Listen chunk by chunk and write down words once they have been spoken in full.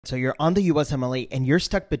So you're on the USMLE and you're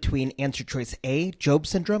stuck between answer choice A, Job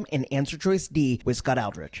syndrome, and answer choice D,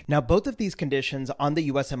 Wiskott-Aldrich. Now, both of these conditions on the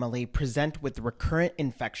USMLE present with recurrent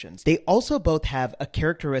infections. They also both have a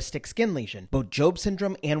characteristic skin lesion. Both Job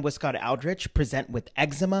syndrome and Wiskott-Aldrich present with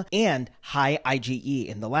eczema and high IgE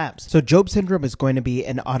in the labs. So Job syndrome is going to be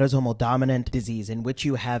an autosomal dominant disease in which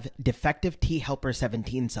you have defective T helper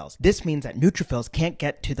 17 cells. This means that neutrophils can't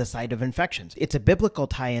get to the site of infections. It's a biblical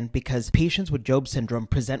tie-in because patients with Job syndrome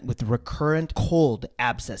present with recurrent cold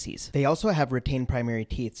abscesses. They also have retained primary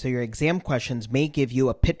teeth, so your exam questions may give you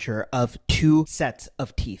a picture of two sets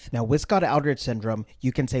of teeth. Now, Wiskott-Aldrich syndrome,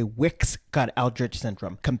 you can say Wiskott-Aldrich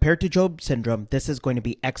syndrome. Compared to Job syndrome, this is going to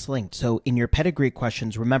be X-linked. So in your pedigree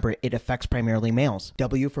questions, remember, it affects primarily males.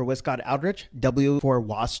 W for Wiskott-Aldrich, W for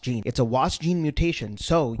WAS gene. It's a WAS gene mutation,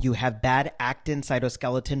 so you have bad actin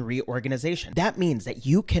cytoskeleton reorganization. That means that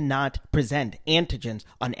you cannot present antigens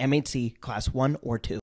on MHC class 1 or 2.